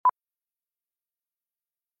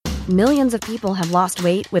Millions of people have lost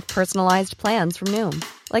weight with personalized plans from Noom.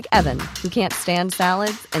 Like Evan, who can't stand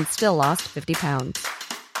salads and still lost 50 pounds.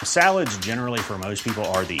 Salads generally for most people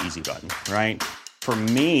are the easy button, right? For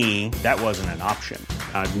me, that wasn't an option.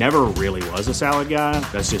 I never really was a salad guy.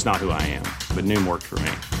 That's just not who I am. But Noom worked for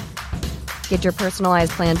me. Get your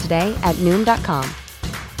personalized plan today at Noom.com.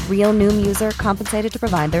 Real Noom user compensated to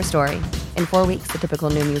provide their story. In 4 weeks, the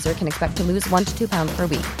typical Noom user can expect to lose 1 to 2 pounds per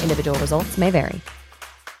week. Individual results may vary.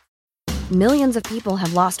 Millions of people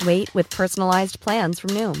have lost weight with personalized plans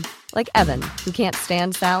from Noom. Like Evan, who can't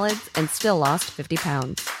stand salads and still lost 50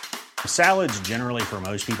 pounds. Salads generally for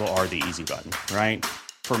most people are the easy button, right?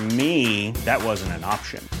 For me, that wasn't an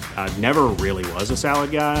option. I never really was a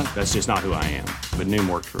salad guy. That's just not who I am. But Noom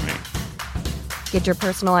worked for me. Get your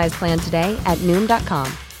personalized plan today at Noom.com.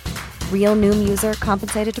 Real Noom user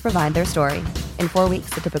compensated to provide their story. In 4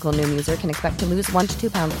 weeks, the typical Noom user can expect to lose 1 to 2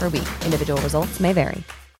 pounds per week. Individual results may vary.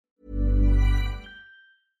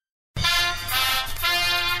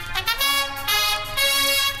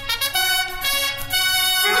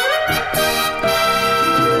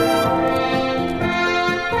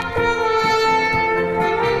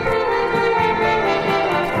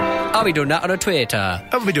 Are we doing that on a Twitter?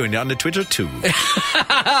 I'll be doing it on the Twitter too.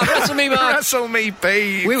 Wrestle me, Mark. Wrestle me,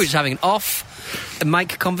 Pete. We were just having an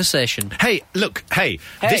off-mic conversation. Hey, look,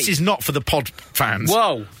 this is not for the pod fans.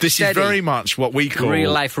 Whoa, This steady. is very much what we call...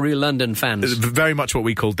 Real life, real London fans. Very much what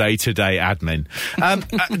we call day-to-day admin.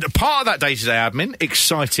 Part of that day-to-day admin,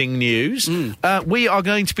 exciting news. We are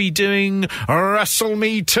going to be doing Wrestle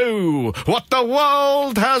Me 2, What the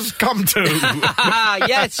World Has Come To.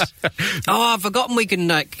 Yes. Oh, I've forgotten we can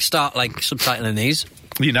start subtitling these.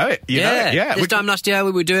 You know it. You know it. Yeah. This time last year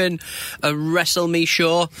we were doing a Wrestle Me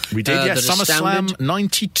show. We did, yes. that SummerSlam astounded.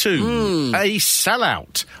 92. A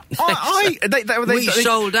sellout. We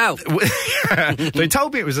sold out. They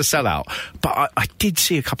told me it was a sellout, but I did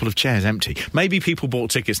see a couple of chairs empty. Maybe people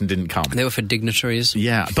bought tickets and didn't come. They were for dignitaries.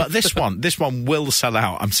 Yeah, but this one will sell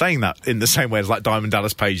out. I'm saying that in the same way as Diamond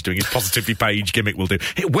Dallas Page doing his Positively Page gimmick will do.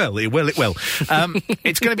 It will.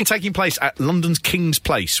 It's going to be taking place at London's King's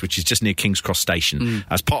Place, which is just near King's Cross Station,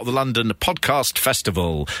 as part of the London Podcast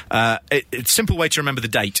Festival. It's a simple way to remember the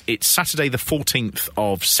date. It's Saturday the 14th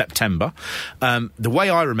of September. The way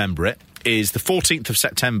I remember it is the 14th of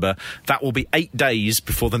September. That will be 8 days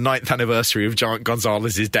before the 9th anniversary of Giant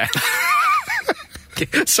Gonzalez's death.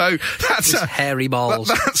 So that's hairy balls.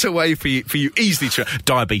 That's a way for you easily to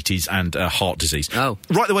diabetes and heart disease. Oh,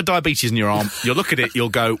 write the word diabetes in your arm. You'll look at it. You'll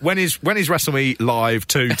go, when is Wrestle Me Live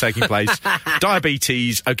 2 taking place?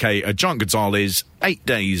 Diabetes. Okay, Giant Gonzalez. 8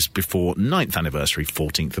 days before 9th anniversary,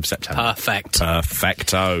 14th of September. Perfect.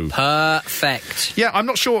 Perfecto. Perfect. Yeah, I'm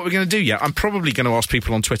not sure what we're going to do yet. I'm probably going to ask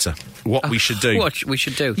people on Twitter what we should do. What we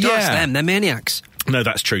should do. Don't ask them. They're maniacs. No,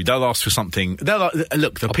 that's true. They'll ask for something.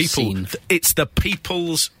 Look, the obscene. people. It's the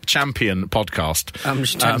People's Champion podcast. I'm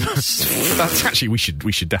just that's actually we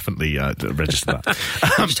should definitely register that.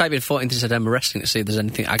 Just type in 14th of September wrestling to see if there's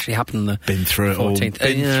anything actually happened on the Been through it 14th. all. Been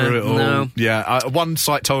through it all. No. Yeah. One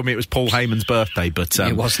site told me it was Paul Heyman's birthday, but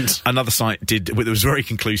it wasn't. Another site did. It was very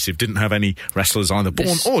conclusive. Didn't have any wrestlers either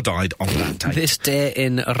born or died on that day. This day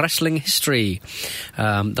in wrestling history,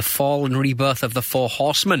 the fall and rebirth of the Four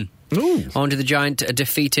Horsemen. Ooh. Andre the Giant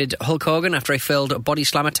defeated Hulk Hogan after a failed body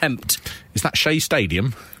slam attempt. Is that Shea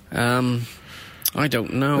Stadium? I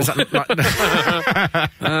don't know. Is that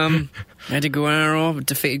Eddie Guerrero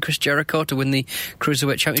defeated Chris Jericho to win the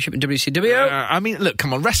Cruiserweight Championship in WCW. I mean, look,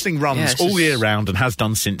 come on. Wrestling runs all year round and has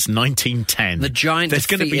done since 1910. The Giant There's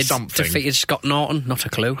going to be something. defeated Scott Norton. Not a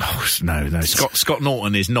clue. Oh, no. Scott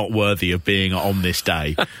Norton is not worthy of being on this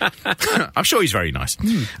day. I'm sure he's very nice.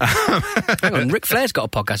 Hang on, Ric Flair's got a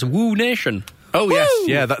podcast, Woo Nation. Oh, yes.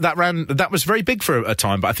 Yeah, that was very big for a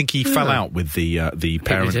time, but I think he fell out with the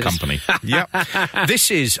parent company. Yep.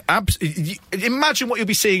 This is... imagine what you'll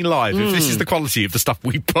be seeing live if this is the quality of the stuff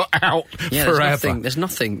we put out forever. There's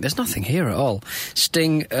nothing here at all.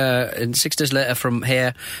 Sting, and 6 days later from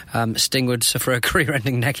here, Sting would suffer a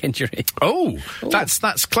career-ending neck injury. Oh,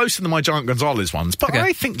 that's closer than my Giant Gonzalez ones, but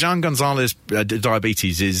I think Giant Gonzalez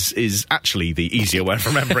diabetes is actually the easier way of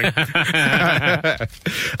remembering.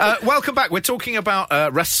 Welcome back. We're talking about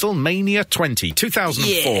WrestleMania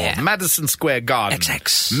 2004, Madison Square Garden.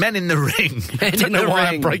 XX. Men in the ring. I don't know why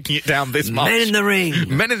I'm breaking it down this much. Men in the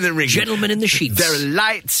ring. Men in the ring. Gentlemen in the sheets. There are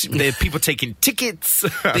lights. There are people taking tickets.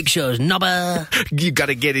 Big Show's knobber. You got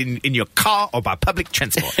to get in your car or by public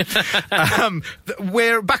transport.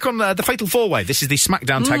 We're back on the Fatal 4-Way. This is the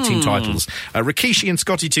SmackDown Tag Team titles. Rikishi and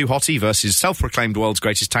Scotty 2 Hotty versus self-proclaimed world's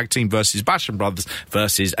greatest tag team versus Basham Brothers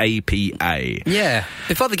versus APA. Yeah.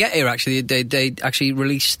 Before they get here, actually, they they actually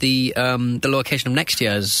released the location of next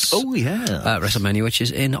year's WrestleMania, which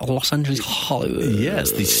is in Los Angeles, Hollywood.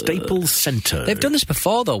 Yes, the Staples Center. They've done this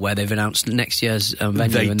before, though, where they've announced next year's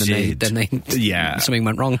venue, something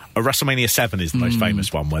went wrong. WrestleMania 7 is the most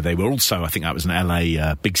famous one, where they were also, I think that was an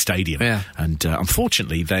LA big stadium. Yeah. And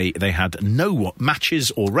unfortunately, they had no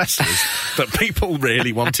matches or wrestlers that people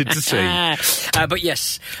really wanted to see. But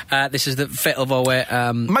yes, this is the Fatal 4-Way.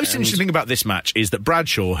 Most interesting thing about this match is that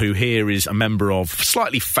Bradshaw, who here is a member of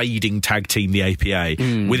slightly fading tag team, the APA,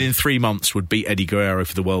 within 3 months would beat Eddie Guerrero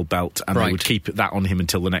for the world belt, and they would keep that on him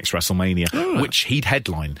until the next WrestleMania, which he'd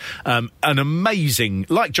headline. An amazing,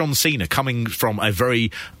 like John Cena, coming from a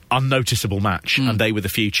very unnoticeable match, and they were the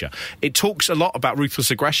future. It talks a lot about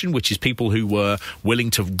ruthless aggression, which is people who were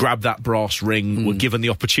willing to grab that brass ring, were given the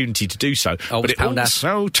opportunity to do so. But it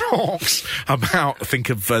also talks about, think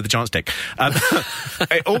of the Giant's Dick.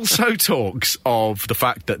 It also talks of the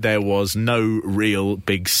fact that there was no real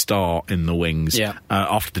big star in the wings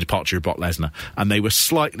after the departure of Brock Lesnar, and they were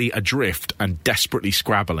slightly adrift and desperately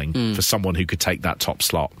scrabbling for someone who could take that top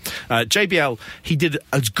slot. JBL, he did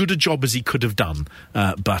as good a job as he could have done,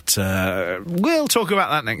 but we'll talk about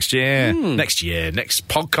that next year. Next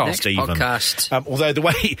podcast, even. Although the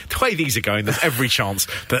way these are going, there's every chance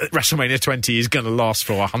that WrestleMania 20 is going to last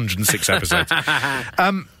for 106 episodes.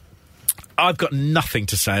 I've got nothing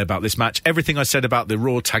to say about this match. Everything I said about the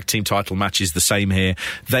Raw Tag Team title match is the same here.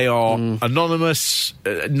 They are anonymous.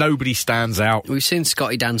 Nobody stands out. We've seen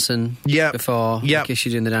Scotty dancing before. Rikishi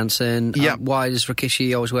doing the dancing. Why does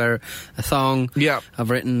Rikishi always wear a thong? I've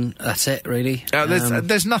written, that's it, really.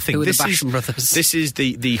 There's nothing. Who are the Basham brothers? This is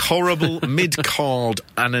the horrible mid-card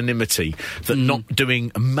anonymity that not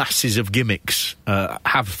doing masses of gimmicks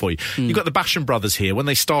have for you. You've got the Basham brothers here. When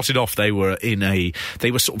they started off, they were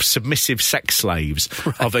sort of submissive sex slaves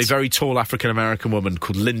of a very tall African-American woman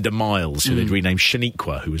called Linda Miles, who they'd renamed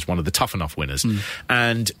Shaniqua, who was one of the Tough Enough winners.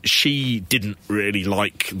 And she didn't really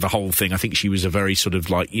like the whole thing. I think she was a very sort of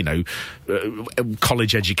like,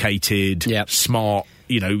 college-educated, smart,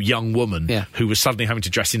 young woman who was suddenly having to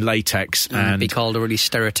dress in latex and be called a really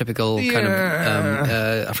stereotypical kind of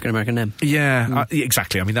African-American name.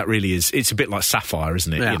 Exactly. I mean, that really is, it's a bit like Sapphire,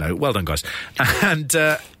 isn't it? Well done, guys. And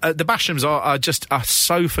the Bashams are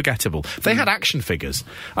so forgettable. They had action figures.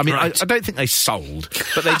 I mean, I don't think they sold,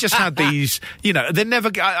 but they just had these, they never,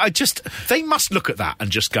 they must look at that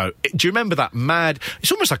and just go, do you remember that mad,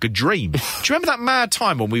 it's almost like a dream. Do you remember that mad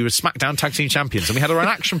time when we were SmackDown Tag Team Champions and we had our own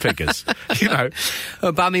action figures?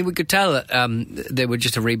 But I mean, we could tell that they were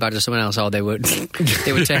just a rebadge of someone else, or they would take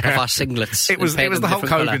off our singlets. It was the Hulk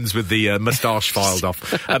Hogan's with the moustache filed off.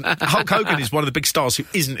 Hulk Hogan is one of the big stars who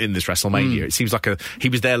isn't in this WrestleMania. It seems like he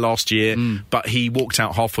was there last year, but he walked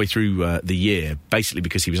out halfway through the year, basically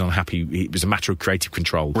because he was unhappy. It was a matter of creative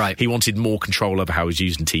control. Right. He wanted more control over how he was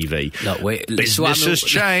using TV. Look, business has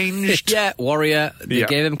changed. Warrior. They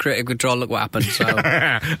gave him creative control. Look what happened. So.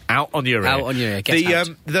 Out on your ear.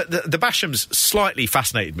 The Bashams slightly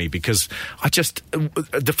fascinated me because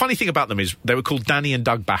the funny thing about them is they were called Danny and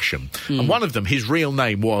Doug Basham, and one of them, his real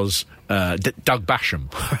name was Doug Basham,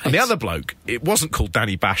 and the other bloke, it wasn't called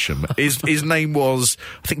Danny Basham. His name was,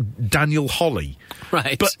 I think, Daniel Holly.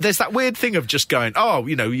 Right. But there's that weird thing of just going,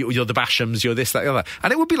 you're the Bashams, you're this, that, the other.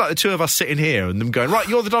 And it would be like the two of us sitting here and them going, right,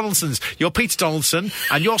 you're the Donaldsons, you're Peter Donaldson,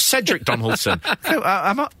 and you're Cedric Donaldson.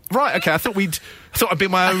 Am I? Right, okay, I thought I'd be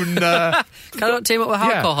my own... Can I not team up with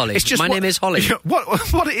Hardcore Holly? It's just my name is Holly.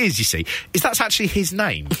 What it is, you see, is that's actually his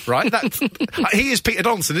name, right? He is Peter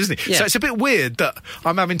Donaldson, isn't he? Yeah. So it's a bit weird that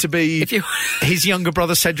I'm having to be his younger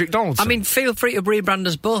brother, Cedric Donaldson. I mean, feel free to rebrand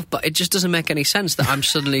us both, but it just doesn't make any sense that I'm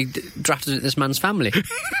suddenly drafted into this man's family.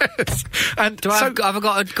 Yes. And have I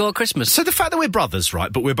got to go at Christmas? So the fact that we're brothers,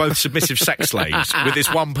 right, but we're both submissive sex slaves with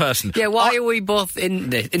this one person. Yeah, why are we both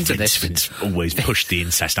into this? Vince always pushed the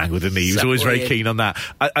incest angle, didn't he? He was always very keen on that.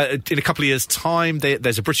 In a couple of years' time,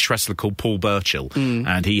 there's a British wrestler called Paul Burchill,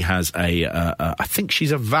 and he has I think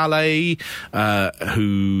she's a valet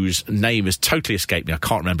whose name has totally escaped me. I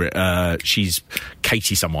can't remember it. She's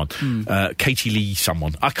Katie someone. Katie Lee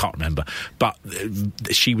someone. I can't remember. But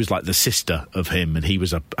she was like the sister of him, and he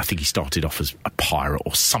was I think he started off as a pirate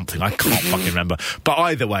or something. I can't fucking remember. But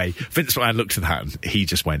either way, Vince McMahon looked at that and he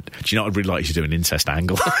just went, do you know what I'd really like you to do, an incest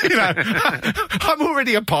angle? I'm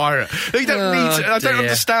already a pirate. You don't need to, I don't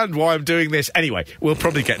understand why I'm doing this. Anyway, we'll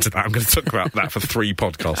probably get to that. I'm going to talk about that for 3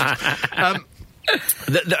 podcasts.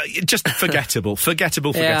 Just forgettable.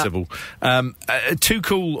 Yeah. Too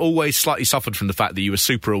Cool always slightly suffered from the fact that you were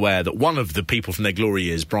super aware that one of the people from their glory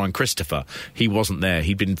years, Brian Christopher, he wasn't there.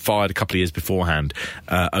 He'd been fired a couple of years beforehand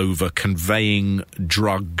over conveying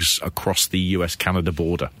drugs across the US-Canada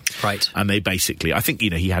border. Right. And they basically, I think,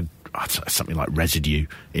 he had something like residue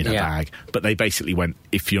in a bag, but they basically went,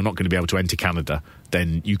 if you're not going to be able to enter Canada,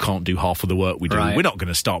 then you can't do half of the work we do. Right. We're not going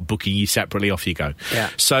to start booking you separately, off you go. Yeah.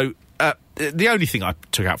 So the only thing I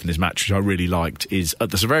took out from this match, which I really liked, is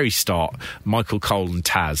at the very start, Michael Cole and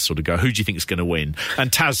Taz sort of go, who do you think is going to win? And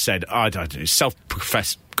Taz said, I don't know,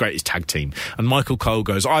 self-professed greatest tag team. And Michael Cole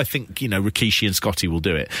goes, I think, Rikishi and Scotty will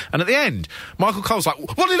do it. And at the end, Michael Cole's like,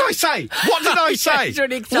 what did I say? What did I say? He's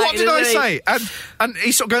really excited, what did I say? And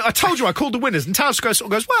he sort of goes, I told you I called the winners. And Taz sort of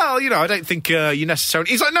goes, well, I don't think you necessarily...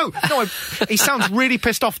 He's like, no, he sounds really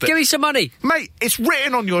pissed off. Give me some money. Mate, it's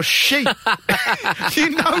written on your sheet. You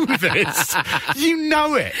know this. You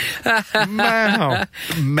know it. Wow.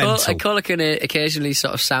 Mental. Well, Cole can occasionally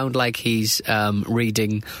sort of sound like he's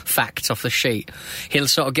reading facts off the sheet. He'll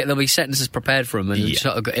sort of there'll be sentences prepared for him, and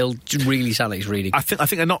he'll really sound like he's reading. I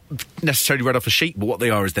think they're not necessarily read off a sheet, but what they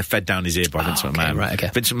are is they're fed down his ear by Vince McMahon. Right,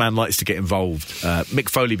 okay. Vince McMahon likes to get involved. Mick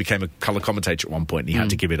Foley became a colour commentator at one point, and he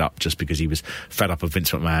had to give it up just because he was fed up of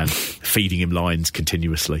Vince McMahon feeding him lines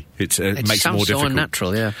continuously. It makes it more difficult. So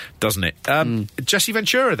unnatural, yeah, doesn't it? Jesse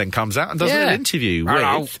Ventura then comes out and does an interview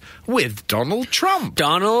with Donald Trump.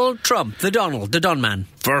 Donald Trump, the Don man.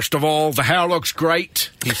 First of all, the hair looks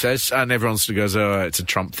great, he says, and everyone goes, oh, it's a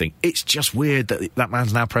Trump thing. It's just weird that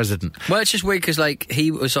man's now president. Well, it's just weird because,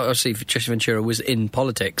 he was obviously, Jesse Ventura was in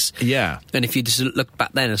politics. Yeah. And if you just looked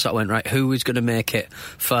back then and sort of went, right, who was going to make it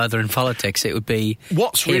further in politics, it would be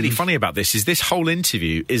What's really funny about this is this whole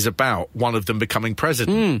interview is about one of them becoming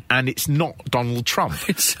president, and it's not Donald Trump.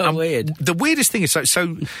 It's so weird. The weirdest thing is,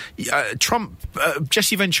 Trump,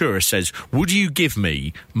 Jesse Ventura says, would you give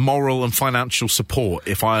me moral and financial support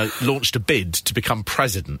if I launched a bid to become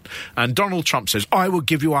president? And Donald Trump says, I will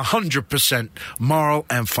give you 100% moral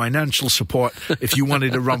and financial support if you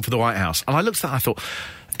wanted to run for the White House. And I looked at that and I thought,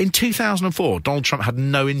 in 2004, Donald Trump had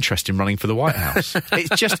no interest in running for the White House.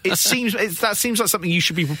 That seems like something you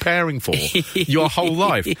should be preparing for your whole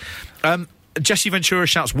life. Jesse Ventura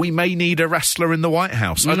shouts, we may need a wrestler in the White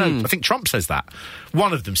House. I know, I think Trump says that.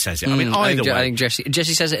 One of them says it. I mean, either way. I think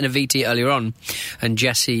Jesse says it in a VT earlier on, and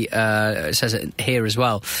Jesse says it here as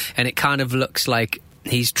well. And it kind of looks like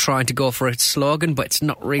he's trying to go for a slogan, but it's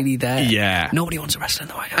not really there. Yeah. Nobody wants a wrestler in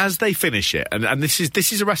the White House. As they finish it, and this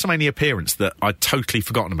is a WrestleMania appearance that I'd totally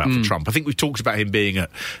forgotten about for Trump. I think we've talked about him being at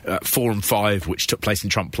 4 and 5, which took place in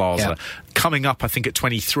Trump Plaza. Yeah. Coming up, I think at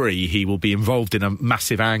 23, he will be involved in a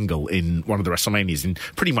massive angle in one of the WrestleManias, in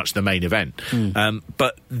pretty much the main event.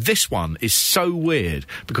 But this one is so weird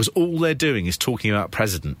because all they're doing is talking about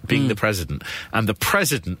being the president, and the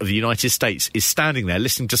president of the United States is standing there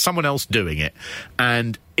listening to someone else doing it,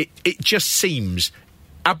 and it just seems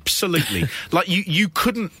absolutely like you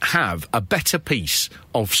couldn't have a better piece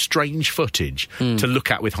of strange footage to look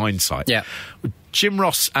at with hindsight. Yeah. Jim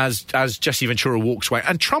Ross as Jesse Ventura walks away,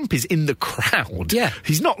 and Trump is in the crowd. Yeah,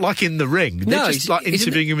 he's not in the ring. They're just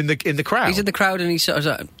interviewing him in the crowd. He's in the crowd, and he's sort of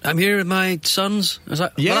like, "I'm here with my sons." I was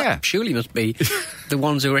like, "Yeah, well, that surely must be the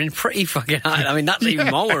ones who are in pretty fucking high." I mean, that's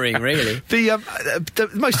even more worrying, really. The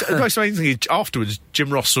most amazing thing is afterwards,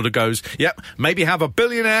 Jim Ross sort of goes, "Yep, maybe have a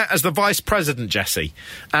billionaire as the vice president, Jesse."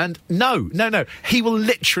 And no, he will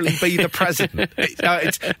literally be the president.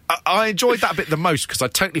 I enjoyed that bit the most because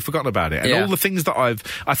I'd totally forgotten about it, and all the things that I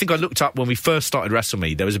think I looked up when we first started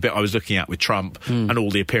WrestleMe. There was a bit I was looking at with Trump and all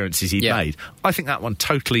the appearances he'd made. I think that one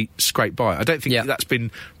totally scraped by. I don't think that's been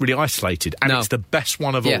really isolated, and it's the best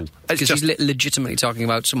one of all. Because he's legitimately talking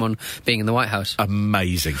about someone being in the White House.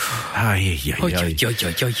 Amazing.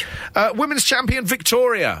 Women's champion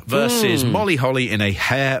Victoria versus Molly Holly in a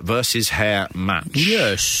hair versus hair match.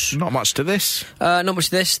 Yes. Not much to this. Not much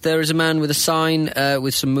to this. There is a man with a sign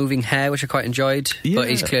with some moving hair, which I quite enjoyed. Yeah. But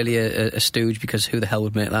he's clearly a stooge, because who the hell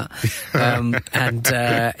would make that?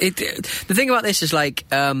 The thing about this is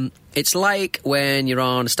it's like when you're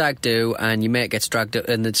on a stag do and your mate gets dragged up,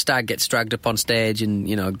 and the stag gets dragged up on stage and,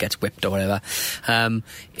 gets whipped or whatever.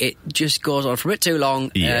 It just goes on for a bit too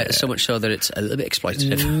long, so much so that it's a little bit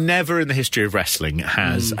exploitative. Never in the history of wrestling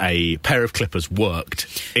has a pair of clippers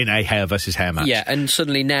worked in a hair versus hair match. Yeah, and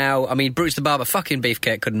suddenly now, I mean, Bruce the Barber fucking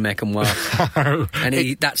Beefcake couldn't make them work.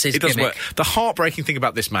 And that's his gimmick. Work. The heartbreaking thing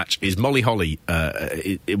about this match is Molly Holly,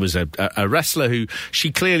 it was a wrestler who, she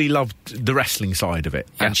clearly loved the wrestling side of it.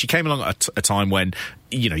 Yeah. And she came along at a time when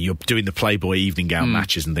you're doing the Playboy evening gown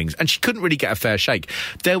matches and things, and she couldn't really get a fair shake.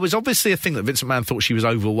 There was obviously a thing that Vince McMahon thought she was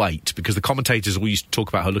overweight because the commentators all used to talk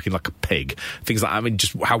about her looking like a pig. Things like, I mean,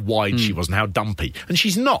 just how wide she was and how dumpy. And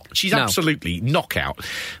she's not. She's absolutely knockout.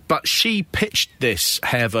 But she pitched this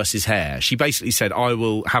hair versus hair. She basically said, I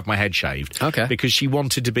will have my head shaved. Okay. Because she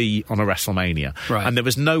wanted to be on a WrestleMania. Right. And there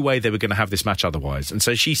was no way they were going to have this match otherwise. And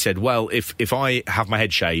so she said, well, if I have my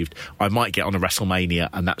head shaved, I might get on a WrestleMania,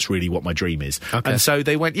 and that's really what my dream is. Okay. And so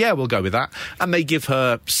they went, yeah, we'll go with that. And they give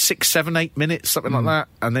her 6, 7, 8 minutes, something like that,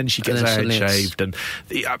 and then she gets her head shaved. And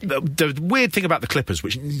the weird thing about the Clippers,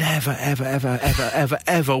 which never, ever, ever, ever, ever,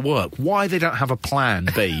 ever work, why they don't have a plan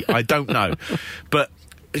B, I don't know. But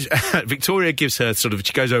Victoria gives her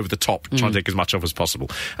she goes over the top, trying to take as much off as possible,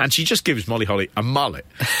 and she just gives Molly Holly a mullet.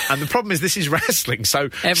 And the problem is, this is wrestling, so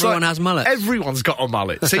everyone has mullets. Everyone's got a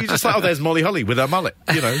mullet, so you're just like, oh, there's Molly Holly with her mullet,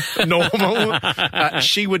 normal.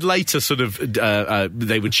 She would later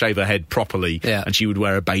they would shave her head properly, and she would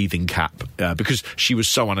wear a bathing cap because she was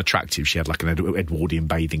so unattractive. She had like an Edwardian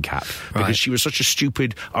bathing cap because she was such a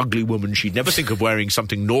stupid, ugly woman. She'd never think of wearing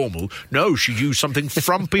something normal. No, she'd use something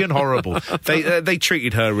frumpy and horrible. They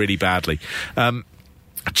treated her really badly.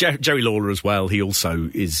 Jerry Lawler as well. He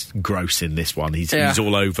also is gross in this one. He's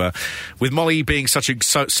all over. With Molly being such a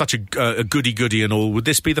goody and all, would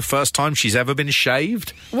this be the first time she's ever been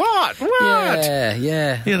shaved? What?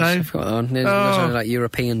 Yeah. There's like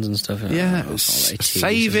Europeans and stuff. Yeah,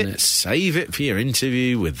 save it for your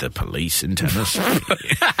interview with the police in Tennessee.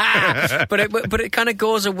 but it kind of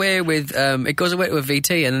goes away with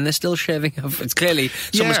VT, and then they're still shaving off. It's clearly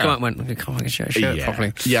someone's come out and went, "Come on, shave it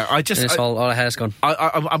properly." Yeah, all her hair's gone.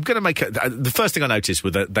 I'm going to make the first thing I noticed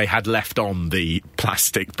was that they had left on the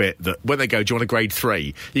plastic bit that when they go, do you want a grade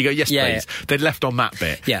 3? You go, yes, please. Yeah. They'd left on that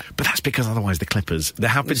bit. Yeah. But that's because otherwise the Clippers, there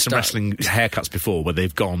have been some wrestling haircuts before where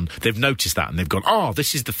they've noticed that and they've gone, oh,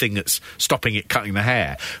 this is the thing that's stopping it cutting the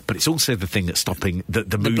hair. But it's also the thing that's stopping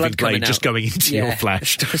the moving blade just going into your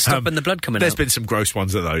flesh. Stopping the blood coming out. There's been some gross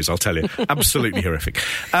ones of those, I'll tell you. Absolutely horrific.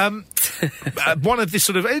 One of this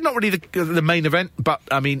not really the main event, but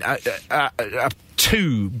I mean,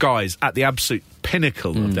 two guys at the absolute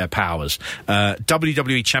pinnacle of their powers.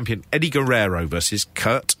 WWE champion Eddie Guerrero versus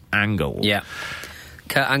Kurt Angle. Yeah.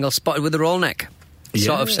 Kurt Angle spotted with a roll neck.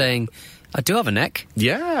 Sort of saying, I do have a neck.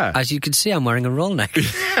 Yeah. As you can see, I'm wearing a roll neck.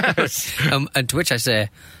 Yes. And to which I say,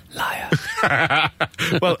 liar.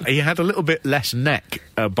 Well, he had a little bit less neck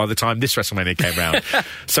by the time this WrestleMania came round.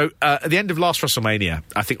 So at the end of last WrestleMania,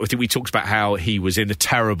 I think we talked about how he was in a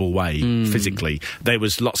terrible way physically. There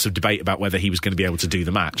was lots of debate about whether he was going to be able to do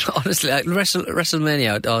the match. Honestly,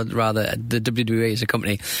 WrestleMania, or rather the WWE as a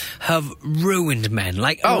company, have ruined men,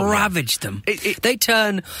 ravaged them. They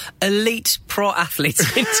turn elite pro athletes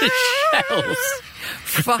into shells.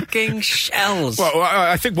 Fucking shells. Well,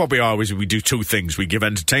 I think what we are is we do two things. We give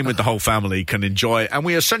entertainment the whole family can enjoy, and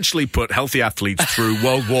we essentially put healthy athletes through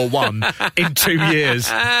World War I in 2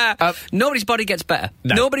 years. Nobody's body gets better.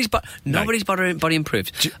 No. Nobody's body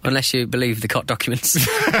improves, unless you believe the court documents.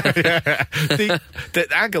 The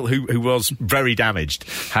Angle, who was very damaged,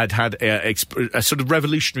 had a sort of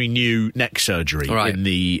revolutionary new neck surgery in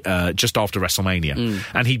the just after WrestleMania,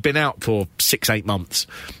 and he'd been out for 6-8 months.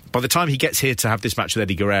 By the time he gets here to have this match with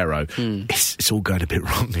Eddie Guerrero, it's all going a bit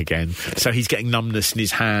wrong again. So he's getting numbness in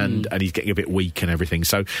his hand and he's getting a bit weak and everything.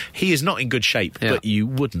 So he is not in good shape, but you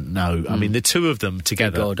wouldn't know. I mean, the two of them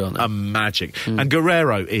together are magic. And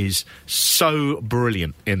Guerrero is so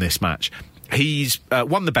brilliant in this match. He's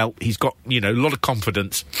won the belt. He's got, a lot of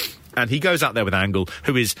confidence. And he goes out there with Angle,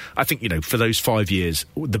 who is, I think, for those 5 years,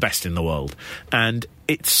 the best in the world. And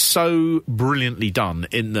it's so brilliantly done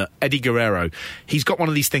in that Eddie Guerrero, he's got one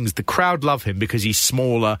of these things, the crowd love him because he's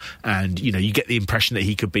smaller and, you get the impression that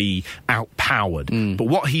he could be outpowered. But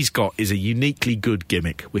what he's got is a uniquely good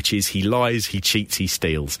gimmick, which is he lies, he cheats, he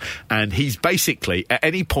steals. And he's basically, at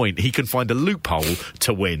any point, he can find a loophole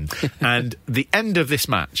to win. And the end of this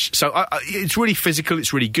match, so it's really physical,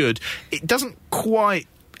 it's really good. It's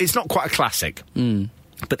not quite a classic.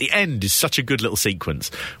 But the end is such a good little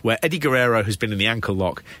sequence where Eddie Guerrero has been in the ankle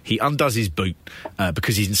lock. He undoes his boot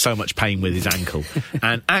because he's in so much pain with his ankle.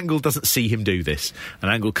 And Angle doesn't see him do this.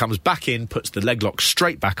 And Angle comes back in, puts the leg lock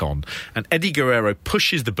straight back on. And Eddie Guerrero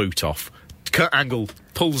pushes the boot off. Kurt Angle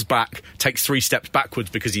pulls back, takes 3 steps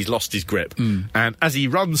backwards because he's lost his grip. And as he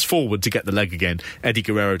runs forward to get the leg again, Eddie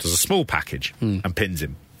Guerrero does a small package and pins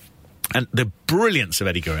him. And the brilliance of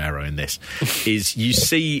Eddie Guerrero in this is you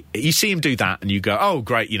see him do that and you go, oh,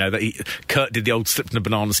 great, Kurt did the old slipped in a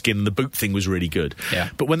banana skin and the boot thing was really good. Yeah.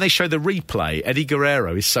 But when they show the replay, Eddie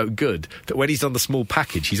Guerrero is so good that when he's done the small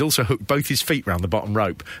package, he's also hooked both his feet round the bottom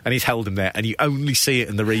rope and he's held him there and you only see it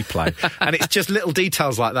in the replay. And it's just little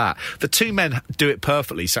details like that. The two men do it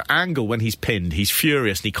perfectly. So Angle, when he's pinned, he's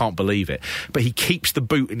furious and he can't believe it. But he keeps the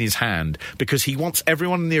boot in his hand because he wants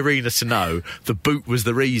everyone in the arena to know the boot was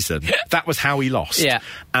the reason. That was how he lost. Yeah.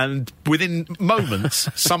 And within moments,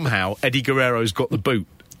 somehow, Eddie Guerrero's got the boot.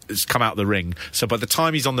 It's come out of the ring. So by the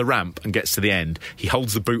time he's on the ramp and gets to the end, he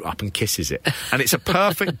holds the boot up and kisses it. And it's a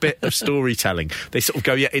perfect bit of storytelling. They sort of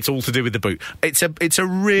go, yeah, it's all to do with the boot. It's a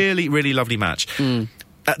really, really lovely match.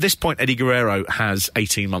 At this point, Eddie Guerrero has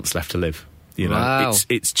 18 months left to live. Wow.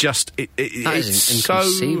 It's just it's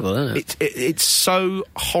inconceivable, isn't it? It's so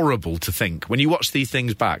horrible to think when you watch these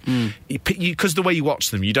things back, because the way you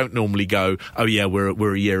watch them, you don't normally go, oh yeah,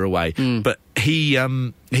 we're a year away. But he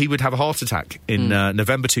would have a heart attack in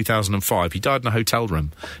November 2005. He died in a hotel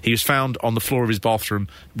room. He was found on the floor of his bathroom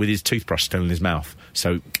with his toothbrush still in his mouth.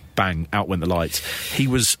 So bang, out went the lights. He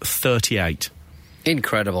was 38.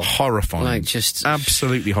 Incredible. Horrifying. Like, just...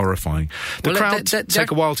 absolutely horifying. The crowd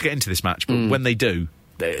take a while to get into this match, but when they do,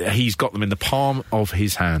 he's got them in the palm of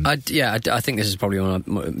his hand. I think this is probably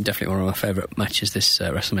definitely one of my favourite matches this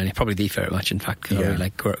WrestleMania. Probably the favourite match, in fact, because I really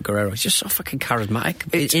like Guerrero. He's just so fucking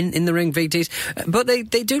charismatic in the ring, VTs. But they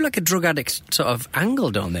do like a drug addict sort of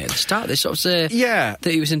angle, don't they, at the start? They sort of say that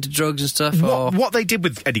he was into drugs and stuff. What they did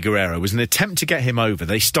with Eddie Guerrero was an attempt to get him over.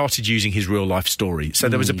 They started using his real-life story. So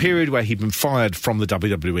there was a period where he'd been fired from the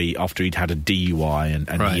WWE after he'd had a DUI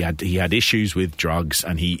and he had issues with drugs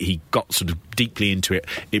and he got sort of deeply into it.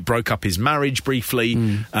 It broke up his marriage briefly.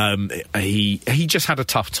 He just had a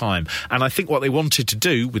tough time. And I think what they wanted to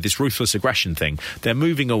do with this ruthless aggression thing, they're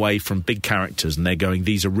moving away from big characters and they're going,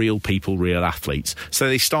 these are real people, real athletes. So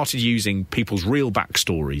they started using people's real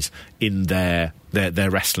backstories in their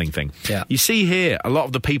wrestling thing. Yeah. You see here, a lot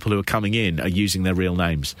of the people who are coming in are using their real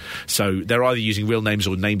names. So they're either using real names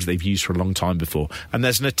or names they've used for a long time before. And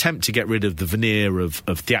there's an attempt to get rid of the veneer of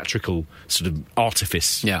theatrical sort of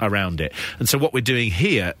artifice around it. And so what we're doing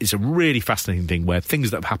here is a really fascinating thing where things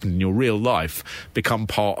that have happened in your real life become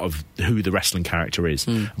part of who the wrestling character is.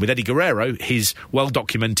 With Eddie Guerrero, his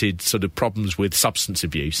well-documented sort of problems with substance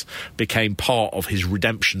abuse became part of his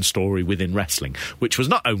redemption story within wrestling, which was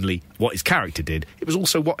not only what his character did, it was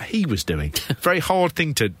also what he was doing. Very hard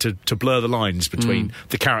thing to blur the lines between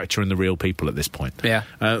the character and the real people at this point. Yeah.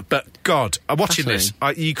 But God, watching this,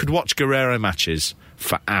 you could watch Guerrero matches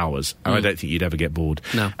for hours, and I don't think you'd ever get bored.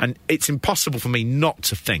 No. And it's impossible for me not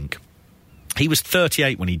to think. He was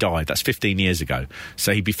 38 when he died. That's 15 years ago.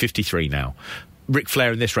 So he'd be 53 now. Ric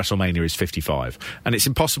Flair in this WrestleMania is 55. And it's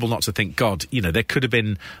impossible not to think, God, there could have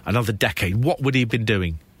been another decade. What would he have been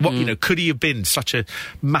doing? Could he have been such a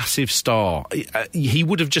massive star? He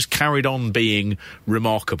would have just carried on being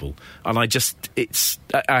remarkable. And it's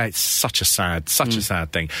such a sad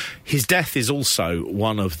thing. His death is also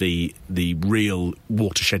one of the real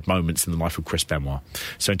watershed moments in the life of Chris Benoit.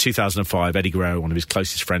 So in 2005, Eddie Guerrero, one of his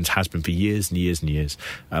closest friends, has been for years and years and years.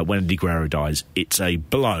 When Eddie Guerrero dies, it's a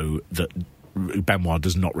blow that Benoit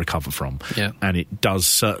does not recover from. Yeah. And it does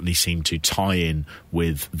certainly seem to tie in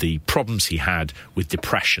with the problems he had with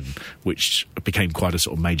depression, which became quite a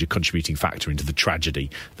sort of major contributing factor into the tragedy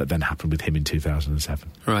that then happened with him in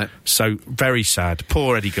 2007. Right. So, very sad.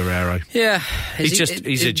 Poor Eddie Guerrero. Yeah. He's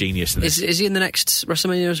a genius in this. Is he in the next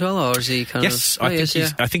WrestleMania as well, or is he kind of... Yes,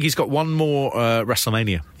 I think he's got one more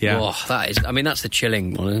WrestleMania. Yeah. Oh, that's the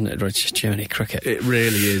chilling one, isn't it? It's just Jiminy Cricket. It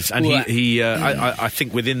really is. And I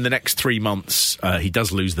think within the next 3 months, he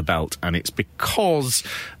does lose the belt, and it's because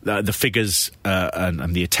the figures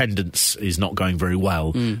and the attendance is not going very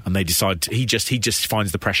well, and they decide he just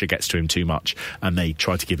finds the pressure gets to him too much, and they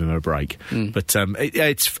try to give him a break. But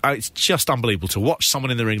it's just unbelievable to watch someone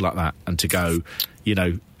in the ring like that and to go,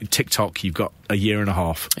 TikTok, you've got a year and a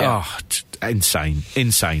half. Yeah. Oh, insane.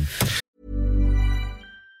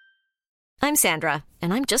 I'm Sandra,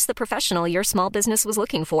 and I'm just the professional your small business was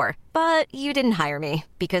looking for. But you didn't hire me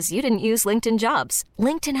because you didn't use LinkedIn Jobs.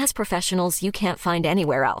 LinkedIn has professionals you can't find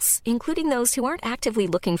anywhere else, including those who aren't actively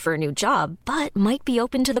looking for a new job, but might be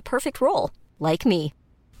open to the perfect role, like me.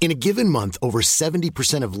 In a given month, over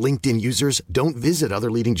 70% of LinkedIn users don't visit other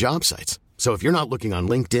leading job sites. So if you're not looking on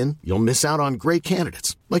LinkedIn, you'll miss out on great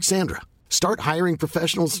candidates, like Sandra. Start hiring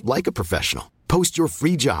professionals like a professional. Post your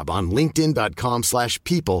free job on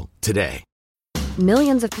linkedin.com/people today.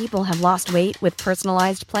 Millions of people have lost weight with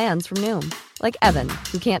personalized plans from Noom. Like Evan,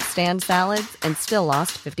 who can't stand salads and still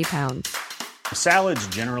lost 50 pounds. Salads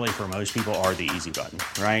generally for most people are the easy button,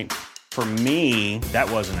 right? For me,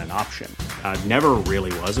 that wasn't an option. I never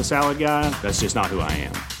really was a salad guy. That's just not who I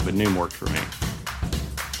am. But Noom worked for me.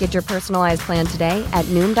 Get your personalized plan today at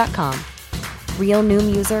Noom.com. Real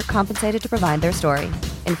Noom user compensated to provide their story.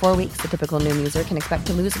 In 4 weeks, the typical Noom user can expect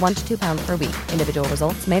to lose 1 to 2 pounds per week. Individual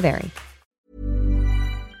results may vary.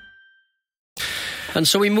 And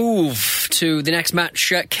so we move to the next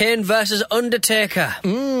match, Kane versus Undertaker.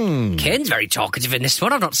 Kane's very talkative in this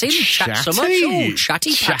one. I've not seen him chat so much. Oh,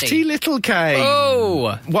 chatty patty. Chatty little Kane.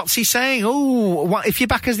 Oh. What's he saying? Oh, what, if you're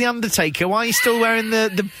back as the Undertaker, why are you still wearing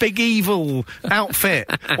the big evil outfit?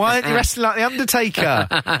 Why aren't you wrestling like the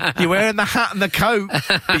Undertaker? You're wearing the hat and the coat,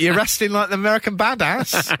 but you're wrestling like the American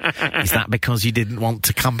Badass. Is that because you didn't want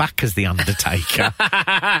to come back as the Undertaker?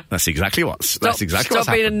 That's exactly what's Stop being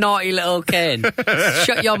happened. a naughty little Kane.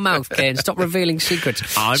 Shut your mouth, Kane. Stop revealing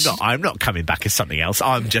secrets. I'm not coming back as something else.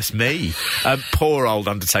 I'm just me. Poor old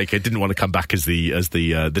Undertaker didn't want to come back as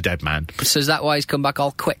the dead man. So is that why he's come back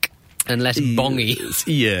all quick and less bongy?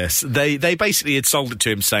 Yes. They basically had sold it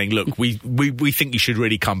to him saying, look, we think you should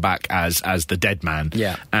really come back as the dead man.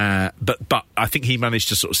 Yeah. But I think he managed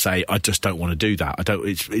to sort of say, I just don't want to do that.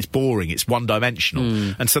 It's boring. It's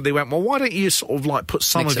one-dimensional. And so they went, well, why don't you sort of like put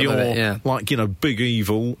some Mix of it your, with it, yeah. like, you know, Big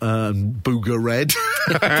Evil, Booger Red.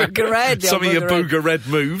 Booger Red. Some of your Booger Red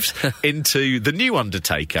moves into the new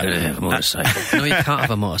Undertaker. Can I have a motorcycle? No, you can't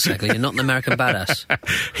have a motorcycle. You're not an American Badass.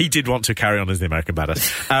 He did want to carry on as the American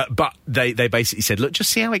Badass. But they basically said, look,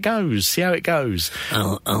 just see how it goes. See how it goes.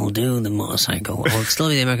 I'll do the motorcycle. I'll still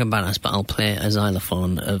be the American Badass, but I'll play a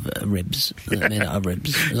xylophone of ribs. Made out of ribs.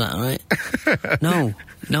 Is that all right?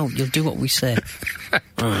 No, you'll do what we say.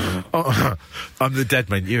 I'm the dead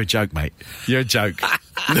man. You're a joke, mate. You're a joke.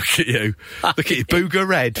 Look at you. Booger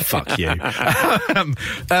Red. Fuck you.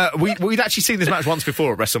 We'd actually seen this match once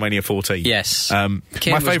before at WrestleMania 14. Yes.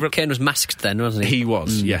 Kane was masked then, wasn't he? He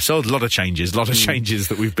was, yes. So a lot of changes.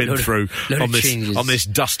 that we've been through on this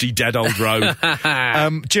dusty, dead old road.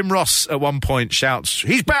 Jim Ross at one point shouts,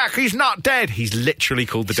 he's back, he's not dead. He's literally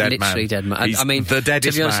called the dead man. Literally dead man. He's the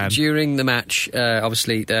deadest to be honest, man. During the match,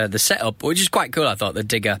 obviously, the setup, which is quite cool, I thought, the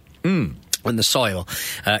digger. And the soil.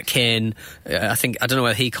 Kane, I don't know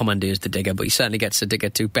whether he commandeers the digger, but he certainly gets the digger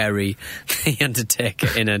to bury the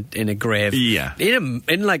Undertaker in a grave. Yeah. In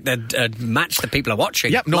like the match that people are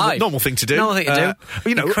watching. Yep, normal thing to do. Normal thing to do.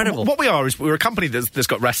 You know, incredible. What we are is we're a company that's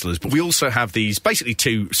got wrestlers, but we also have these basically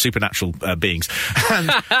two supernatural beings. And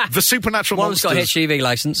the supernatural One's monsters... got a HGV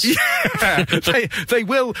licence. Yeah,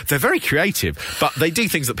 they're very creative, but they do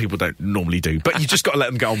things that people don't normally do. But you just got to let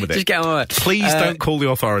them get on with it. Just get on with it. Please don't call the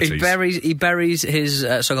authorities. He buries his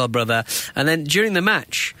so-called brother, and then during the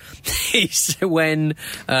match, when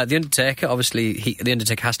the Undertaker, obviously the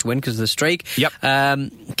Undertaker has to win because of the streak. Yep.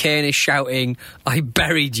 Kane is shouting, "I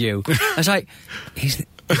buried you." I was like,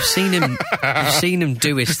 You've seen him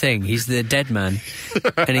do his thing. He's the dead man,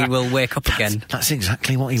 and he will wake up again. That's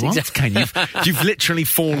exactly what he wants, Kane. You've literally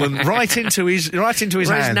fallen right into his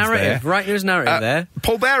hands narrative, there. Right into his narrative there.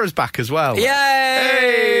 Paul Bearer's back as well. Yay!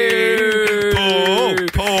 Hey!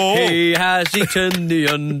 Paul! He has eaten the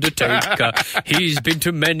Undertaker. He's been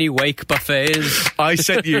to many wake buffets. I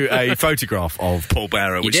sent you a photograph of Paul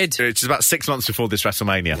Bearer, which is about 6 months before this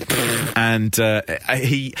WrestleMania, and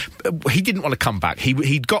he didn't want to come back.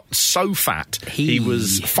 He'd got so fat. He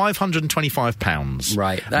was 525 pounds.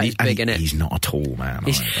 Right, that is big, isn't it? He's not a tall man.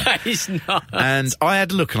 He's not. And I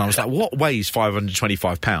had a look, and I was like, "What weighs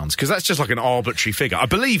 525 pounds?" Because that's just like an arbitrary figure. I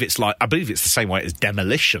believe it's the same weight as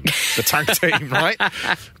Demolition, the tag team, right?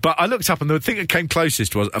 But I looked up, and the thing that came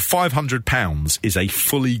closest was 500 pounds is a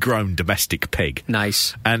fully grown domestic pig.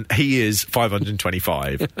 Nice. And he is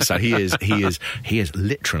 525, so he is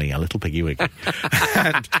literally a little piggy wiggy.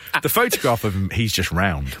 And the photograph of him, he's just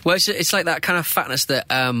round. Well, it's like that kind of fatness that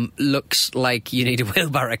looks like you need a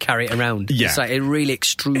wheelbarrow to carry it around. Yeah. It's like it really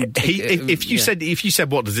extrudes. If you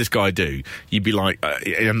said what does this guy do, you'd be like,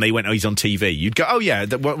 and they went, oh, he's on TV. You'd go, oh yeah,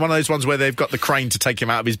 one of those ones where they've got the crane to take him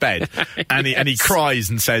out of his bed, and he cries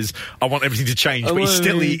and says, I want everything to change, but he's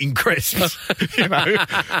still eating crisps. You know?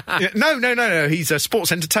 No. He's a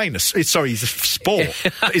sports entertainer. Sorry, he's a sport.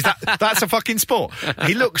 That's a fucking sport.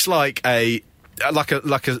 He looks like a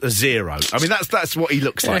zero. I mean, that's what he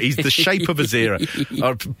looks like. He's the shape of a zero,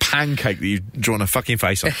 or a pancake that you've drawn a fucking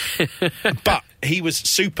face on. But he was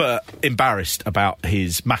super embarrassed about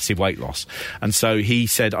his massive weight loss, and so he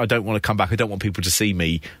said, "I don't want to come back. I don't want people to see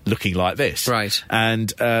me looking like this." Right. And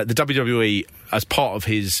the WWE as part of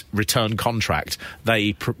his return contract,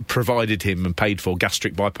 they provided him and paid for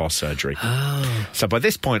gastric bypass surgery. Oh. So by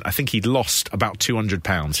this point, I think he'd lost about 200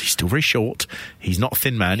 pounds. He's still very short. He's not a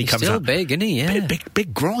thin man. He comes still out big, isn't he? Yeah.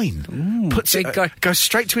 Big groin. Big guy. Goes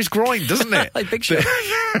straight to his groin, doesn't it? Like big shot.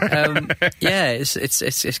 Yeah, it's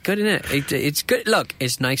good, isn't it? It's good. Look,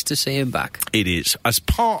 it's nice to see him back. It is. As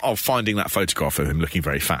part of finding that photograph of him looking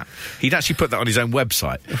very fat, he'd actually put that on his own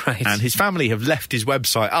website. Right. And his family have left his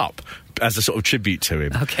website up as a sort of tribute to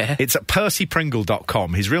him. Okay. It's at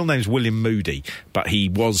percypringle.com. His real name's William Moody, but he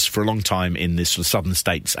was for a long time in the sort of southern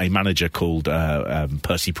states a manager called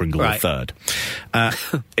Percy Pringle III.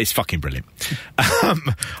 It's fucking brilliant.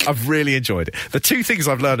 I've really enjoyed it. The two things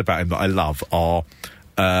I've learned about him that I love are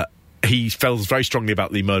he feels very strongly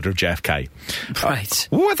about the murder of JFK. Right.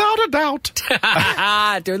 Without a doubt.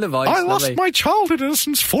 Doing the voice. I lost my childhood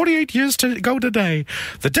innocence 48 years ago today.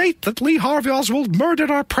 The date that Lee Harvey Oswald murdered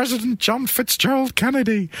our president, John Fitzgerald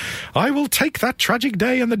Kennedy. I will take that tragic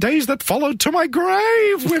day and the days that followed to my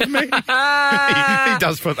grave with me. he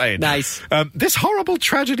does put that in. Nice. This horrible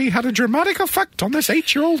tragedy had a dramatic effect on this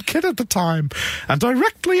 8-year-old kid at the time and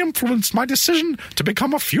directly influenced my decision to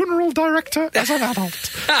become a funeral director as an adult.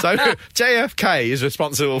 So JFK is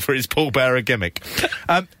responsible for his pallbearer gimmick.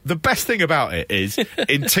 The best thing about it is,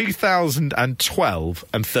 in 2012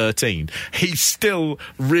 and 13, he's still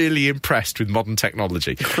really impressed with modern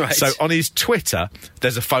technology. Right. So on his Twitter,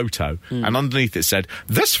 there's a photo, and underneath it said,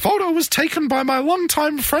 "This photo was taken by my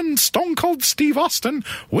longtime friend Stone Cold Steve Austin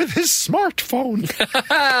with his smartphone."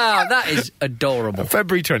 That is adorable.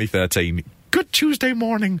 February 2013. Good Tuesday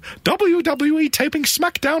morning. WWE taping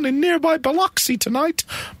SmackDown in nearby Biloxi tonight.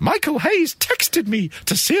 Michael Hayes texted me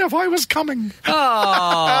to see if I was coming.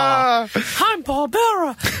 Oh, I'm Paul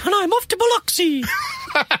Bearer, and I'm off to Biloxi.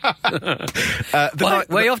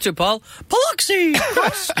 Where are you off to, Paul? Biloxi!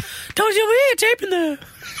 Tells you we're here taping there.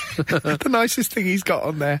 The nicest thing he's got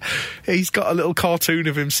on there, he's got a little cartoon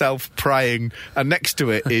of himself praying, and next to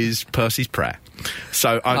it is Percy's prayer.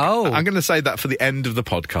 So I'm going to say that for the end of the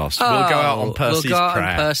podcast. We'll go out on Percy's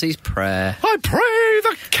prayer. Percy's prayer. I pray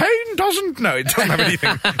that Kane doesn't... No, it doesn't have anything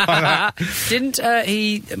like that. Didn't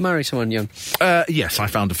he marry someone young? Yes, I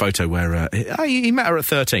found a photo where he met her at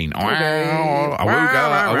 13. Awooga.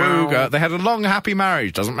 They had a long, happy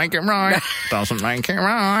marriage. Doesn't make it right. Doesn't make it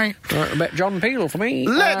right. A bit John Peel for me.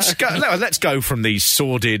 Let's go from these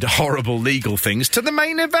sordid, horrible legal things to the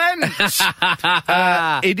main event.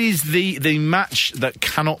 It is the match that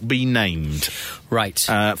cannot be named. Right.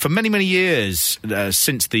 For many, many years,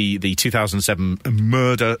 since the 2007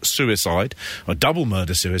 murder-suicide, or double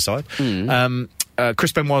murder-suicide,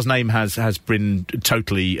 Chris Benoit's name has been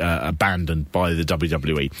totally abandoned by the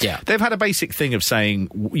WWE. Yeah. They've had a basic thing of saying,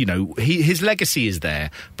 you know, his legacy is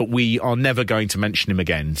there, but we are never going to mention him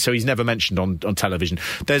again. So he's never mentioned on television.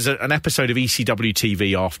 There's an episode of ECW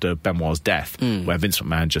TV after Benoit's death where Vince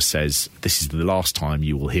McMahon just says, "This is the last time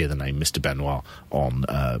you will hear the name Mr. Benoit on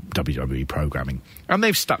WWE programming." And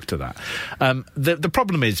they've stuck to that. The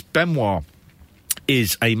problem is Benoit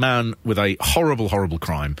is a man with a horrible, horrible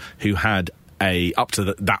crime who had up to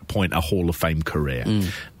that point, a Hall of Fame career.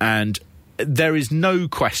 And there is no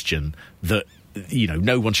question that, you know,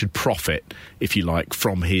 no one should profit, if you like,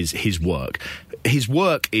 from his work. His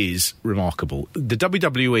work is remarkable. The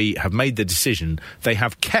WWE have made the decision. They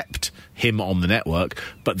have kept him on the network,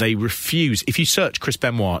 but they refuse. If you search Chris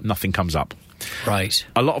Benoit, nothing comes up. Right.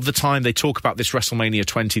 A lot of the time they talk about this WrestleMania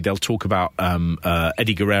 20, they'll talk about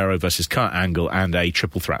Eddie Guerrero versus Kurt Angle and a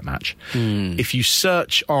triple threat match. If you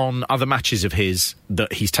search on other matches of his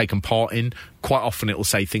that he's taken part in, quite often it will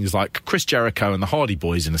say things like Chris Jericho and the Hardy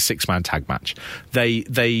Boys in a 6-man tag match.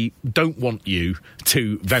 They don't want you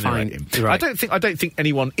to venerate him. Right. I don't think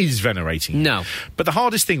anyone is venerating him. No. But the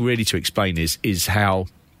hardest thing really to explain is how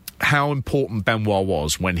important Benoit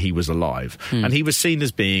was when he was alive. And he was seen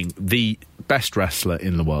as being the best wrestler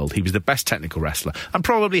in the world. He was the best technical wrestler and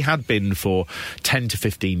probably had been for 10 to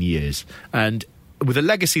 15 years. And with a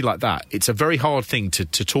legacy like that, it's a very hard thing to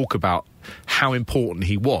talk about how important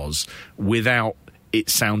he was without it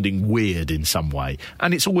sounding weird in some way.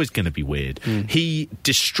 And it's always going to be weird. He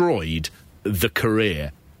destroyed the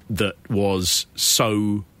career that was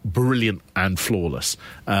so brilliant and flawless.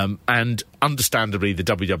 And understandably, the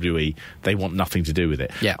WWE, they want nothing to do with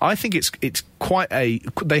it. Yeah. I think it's quite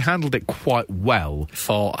they handled it quite well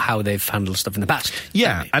for how they've handled stuff in the past.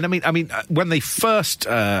 Yeah, and I mean, when they first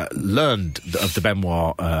learned of the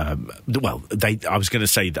Benoit, I was going to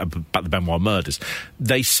say about the Benoit murders,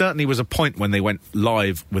 they certainly was a point when they went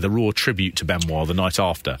live with a Raw tribute to Benoit the night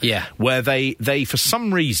after. Yeah. Where they for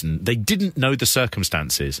some reason, they didn't know the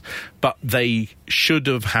circumstances, but they should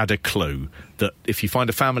have had a clue that if you find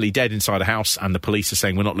a family dead inside a house and the police are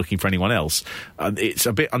saying we're not looking for anyone else, it's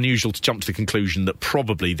a bit unusual to jump to the conclusion that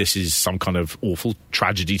probably this is some kind of awful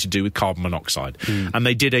tragedy to do with carbon monoxide. And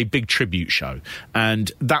they did a big tribute show,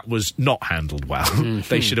 and that was not handled well.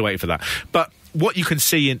 They should have waited for that. But what you can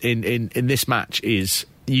see in this match is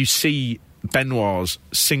you see Benoit's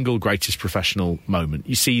single greatest professional moment.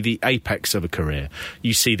 You see the apex of a career.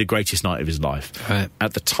 You see the greatest night of his life. Right.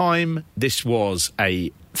 At the time, this was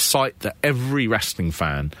a sight that every wrestling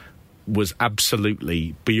fan was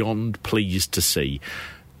absolutely beyond pleased to see.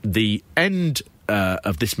 The end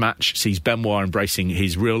of this match sees Benoit embracing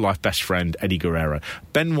his real-life best friend, Eddie Guerrero.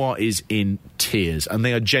 Benoit is in tears, and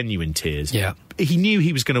they are genuine tears. Yeah. He knew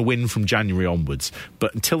he was going to win from January onwards,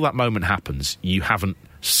 but until that moment happens, you haven't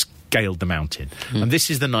scaled the mountain. And this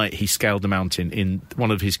is the night he scaled the mountain in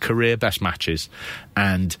one of his career best matches,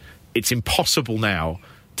 and it's impossible now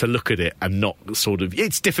to look at it and not sort of...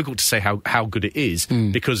 It's difficult to say how good it is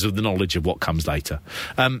because of the knowledge of what comes later.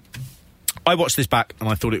 I watched this back and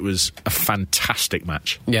I thought it was a fantastic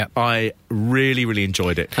match. Yeah. I really, really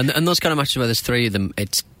enjoyed it. And those kind of matches where there's three of them,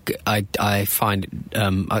 I find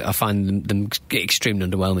them extremely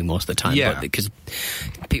underwhelming most of the time. Yeah. But because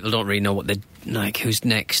people don't really know what they're like, who's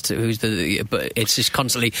next, but it's just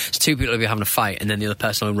constantly it's two people will be having a fight and then the other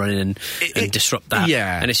person will run in and disrupt that.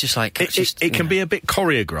 Yeah. And it's just like it can be a bit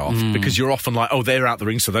choreographed because you're often like, oh, they're out the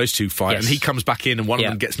ring, so those two fight, Yes. and he comes back in and one of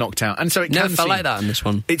them gets knocked out, and so it never can felt seem like that in this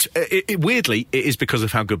one. It's weirdly it is because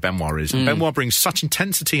of how good Benoit is. Benoit brings such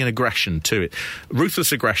intensity and aggression to it,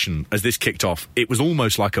 ruthless aggression. As this kicked off, it was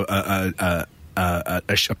almost like a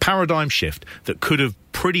paradigm shift that could have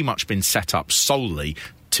pretty much been set up solely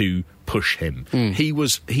to push him.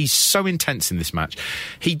 He's so intense in this match.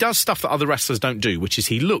 He does stuff that other wrestlers don't do, which is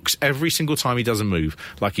he looks every single time he does a move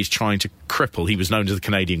like he's trying to cripple. He was known as the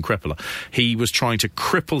Canadian crippler. He was trying to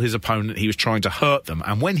cripple his opponent. He was trying to hurt them.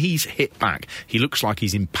 And when he's hit back, he looks like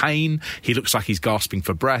he's in pain. He looks like he's gasping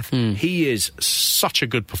for breath. He is such a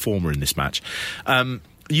good performer in this match.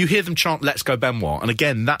 You hear them chant, "Let's go Benoit," and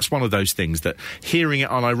again, that's one of those things that, hearing it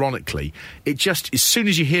unironically, it just, as soon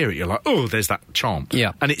as you hear it, you're like, oh, there's that chant.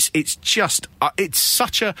 Yeah. And it's just, it's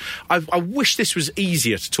such a, I wish this was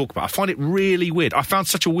easier to talk about. I find it really weird. I found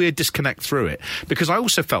such a weird disconnect through it, because I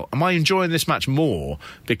also felt, am I enjoying this match more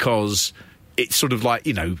because it's sort of like,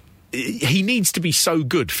 you know, he needs to be so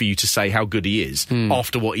good for you to say how good he is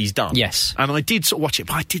after what he's done. Yes. And I did sort of watch it,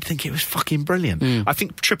 but I did think it was fucking brilliant. I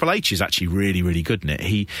think Triple H is actually really, really good in it.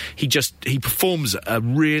 He performs at a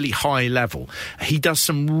really high level. He does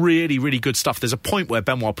some really, really good stuff. There's a point where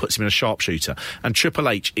Benoit puts him in a sharpshooter, and Triple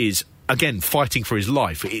H is, again, fighting for his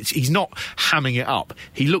life. He's not hamming it up.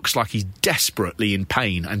 He looks like he's desperately in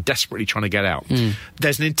pain and desperately trying to get out.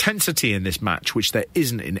 There's an intensity in this match which there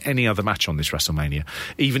isn't in any other match on this WrestleMania.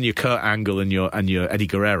 Even your Kurt Angle and your Eddie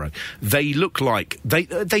Guerrero, they look like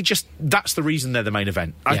they just, that's the reason they're the main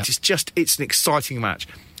event. Yeah. It's an exciting match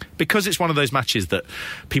because it's one of those matches that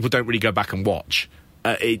people don't really go back and watch.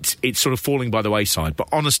 It's sort of falling by the wayside, but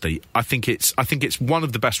honestly, I think it's one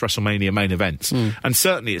of the best WrestleMania main events, and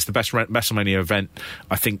certainly it's the best WrestleMania event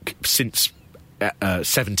I think since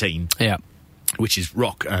 17. Yeah. Which is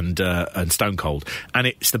Rock and Stone Cold, and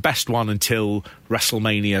it's the best one until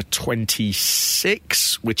WrestleMania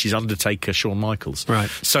 26, which is Undertaker, Shawn Michaels. Right.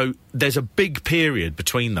 So there's a big period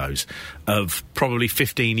between those of probably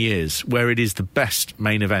 15 years where it is the best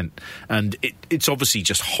main event, and it's obviously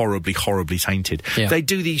just horribly, horribly tainted. Yeah. They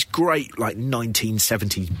do these great, like,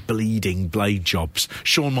 1970s bleeding blade jobs.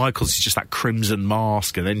 Shawn Michaels is just that crimson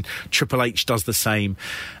mask, and then Triple H does the same.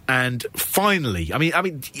 And finally, I mean,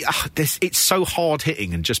 it's so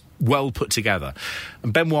hard-hitting and just well put together.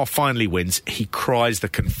 And Benoit finally wins. He cries, the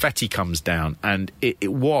confetti comes down, and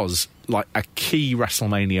it was like a key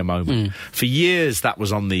WrestleMania moment. For years, that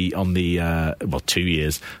was on the 2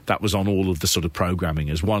 years, that was on all of the sort of programming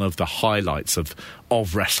as one of the highlights of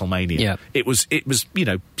WrestleMania. Yeah. It was, you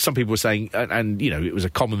know, some people were saying, and you know, it was a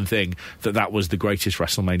common thing that was the greatest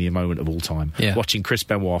WrestleMania moment of all time. Yeah. Watching Chris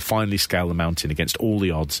Benoit finally scale the mountain against all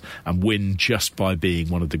the odds and win just by being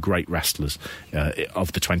one of the great wrestlers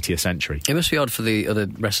of the 20th century. It must be odd for the other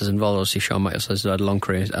wrestlers involved. Obviously, Shawn Michaels has had a long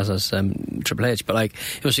career, as has Triple H, but like,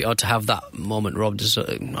 it must be odd to have that moment robbed.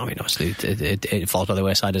 I mean, obviously, it falls by the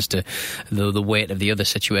wayside as to the weight of the other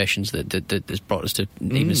situations that has brought us to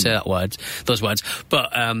even say those words.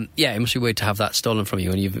 But yeah, it must be weird to have that stolen from you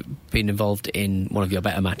when you've been involved in one of your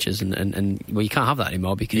better matches, and well, you can't have that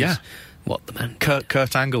anymore because what the man.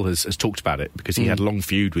 Kurt Angle has talked about it because he had a long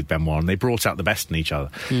feud with Benoit, and they brought out the best in each other.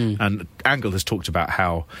 And Angle has talked about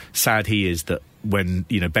how sad he is that when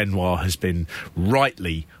Benoit has been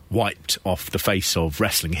rightly wiped off the face of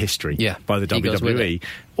wrestling history by the WWE,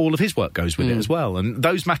 all of his work goes with it as well. And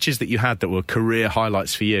those matches that you had that were career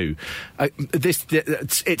highlights for you,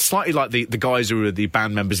 it's slightly like the guys who were the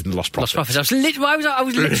band members in the Lost Prophets. I was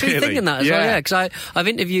literally thinking that as well, because I've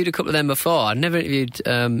interviewed a couple of them before. I've never interviewed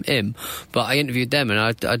him, but I interviewed them, and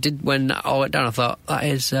I did, when I went down, I thought,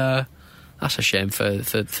 that's a shame for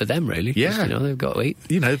them, really. Yeah, they've got to eat.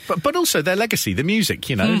 But also their legacy, the music.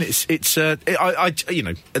 And it's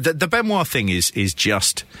the Benoit thing is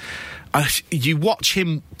just. You watch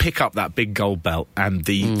him pick up that big gold belt, and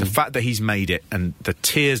the fact that he's made it, and the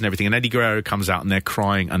tears and everything, and Eddie Guerrero comes out and they're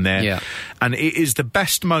crying, and and it is the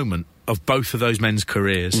best moment of both of those men's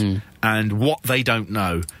careers. And what they don't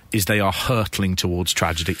know is they are hurtling towards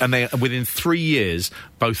tragedy, and within 3 years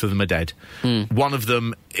both of them are dead. One of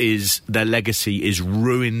them their legacy is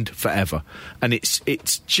ruined forever, and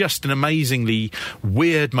it's just an amazingly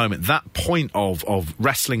weird moment, that point of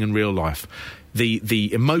wrestling and real life.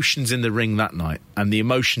 The emotions in the ring that night, and the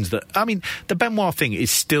emotions that, the Benoit thing is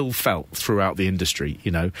still felt throughout the industry.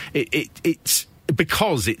 It's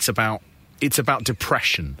because it's about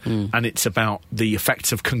depression, and it's about the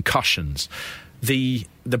effects of concussions. The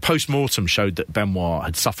post-mortem showed that Benoit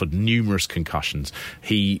had suffered numerous concussions.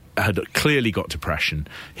 He had clearly got depression.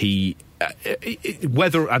 And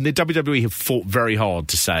the WWE have fought very hard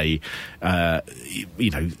to say,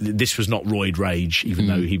 this was not roid rage, even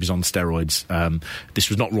though he was on steroids. This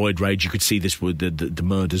was not roid rage. You could see the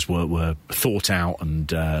murders were thought out and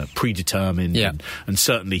predetermined, and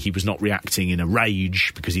certainly he was not reacting in a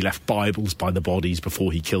rage because he left Bibles by the bodies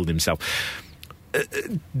before he killed himself.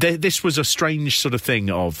 This was a strange sort of thing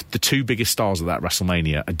of the two biggest stars of that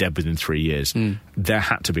WrestleMania are dead within 3 years. There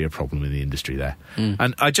had to be a problem in the industry there.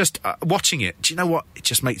 And I just, watching it, do you know what?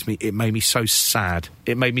 It made me so sad.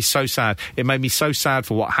 It made me so sad. It made me so sad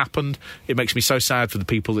for what happened. It makes me so sad for the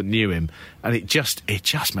people that knew him. And it just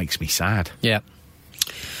makes me sad. Yeah.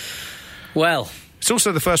 Well. It's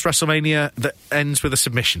also the first WrestleMania that ends with a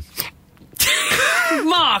submission.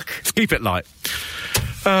 Mark! Let's keep it light.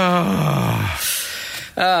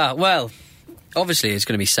 Well, obviously it's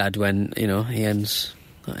going to be sad when, he ends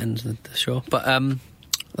the show. But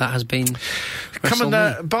that has been Come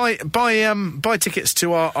and buy tickets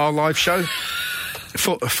to our live show.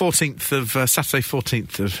 14th of Saturday,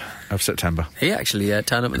 14th of September. He actually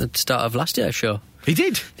turned up at the start of last year's show. He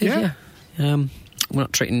did? Yeah. We're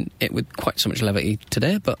not treating it with quite so much levity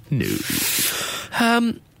today, but no.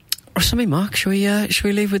 Something, Mark. Should we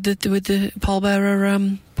leave with the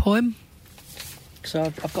pallbearer poem? So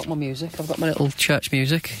I've got my music. I've got my little church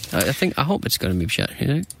music. I hope it's going to be church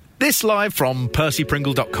music. This live from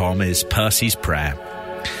PercyPringle.com is Percy's prayer.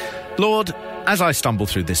 Lord, as I stumble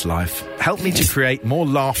through this life, help me to create more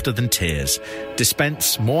laughter than tears,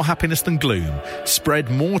 dispense more happiness than gloom,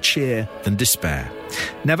 spread more cheer than despair.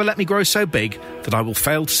 Never let me grow so big that I will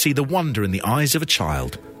fail to see the wonder in the eyes of a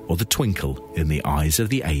child or the twinkle in the eyes of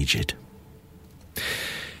the aged.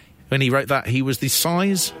 When he wrote that, he was the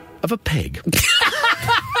size of a pig.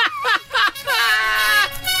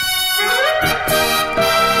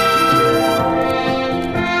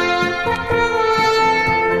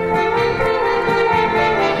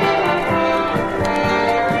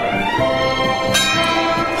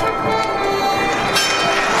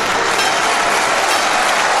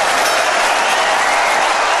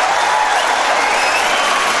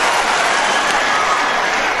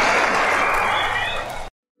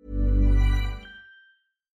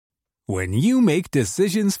 When you make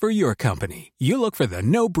decisions for your company, you look for the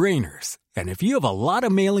no-brainers. And if you have a lot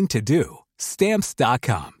of mailing to do,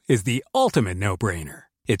 Stamps.com is the ultimate no-brainer.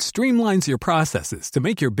 It streamlines your processes to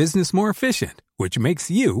make your business more efficient, which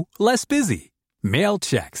makes you less busy. Mail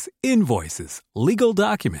checks, invoices, legal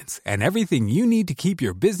documents, and everything you need to keep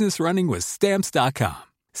your business running with Stamps.com.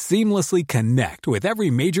 Seamlessly connect with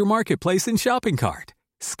every major marketplace and shopping cart.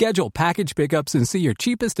 Schedule package pickups and see your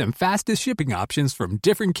cheapest and fastest shipping options from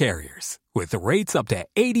different carriers, with rates up to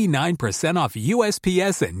 89% off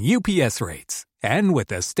USPS and UPS rates. And with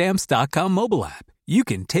the Stamps.com mobile app, you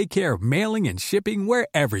can take care of mailing and shipping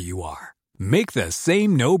wherever you are. Make the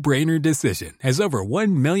same no-brainer decision as over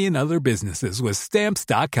 1 million other businesses with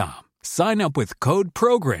Stamps.com. Sign up with code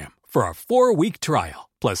PROGRAM for a 4-week trial,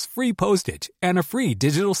 plus free postage and a free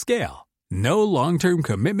digital scale. No long-term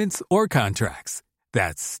commitments or contracts.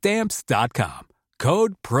 That's Stamps.com.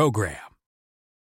 Code PROGRAM.